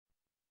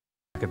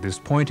at this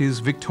point is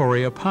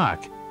Victoria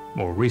Park,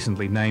 more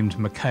recently named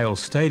McHale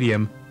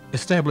Stadium,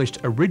 established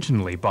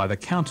originally by the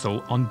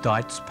council on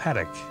Dites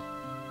Paddock.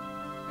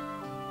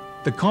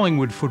 The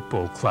Collingwood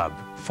Football Club,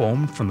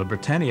 formed from the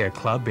Britannia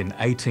Club in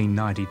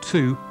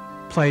 1892,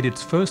 played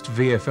its first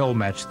VFL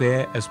match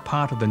there as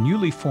part of the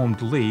newly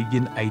formed league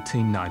in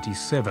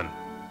 1897.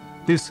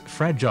 This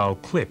fragile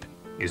clip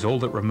is all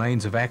that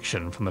remains of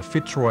action from the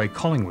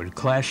Fitzroy-Collingwood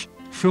clash,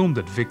 filmed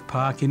at Vic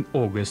Park in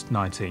August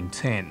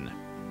 1910.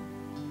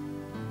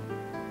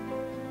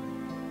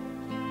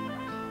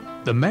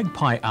 The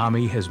Magpie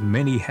Army has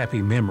many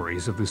happy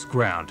memories of this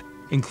ground,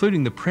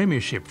 including the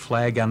premiership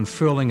flag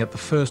unfurling at the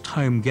first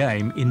home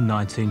game in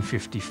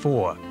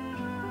 1954.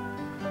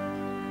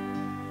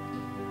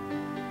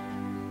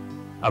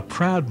 A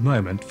proud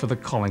moment for the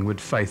Collingwood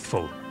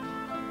faithful.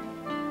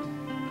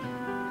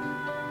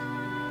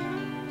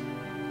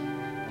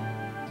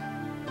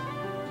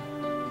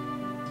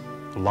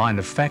 The line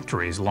of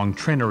factories along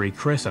Trenery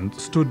Crescent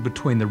stood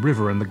between the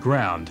river and the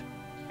ground,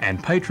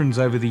 and patrons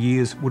over the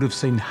years would have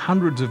seen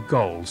hundreds of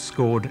goals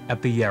scored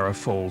at the Yarra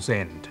Falls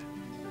end.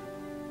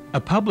 A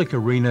public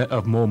arena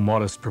of more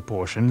modest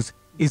proportions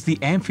is the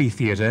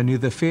amphitheatre near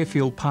the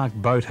Fairfield Park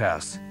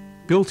Boathouse,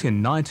 built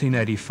in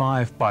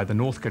 1985 by the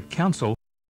Northcote Council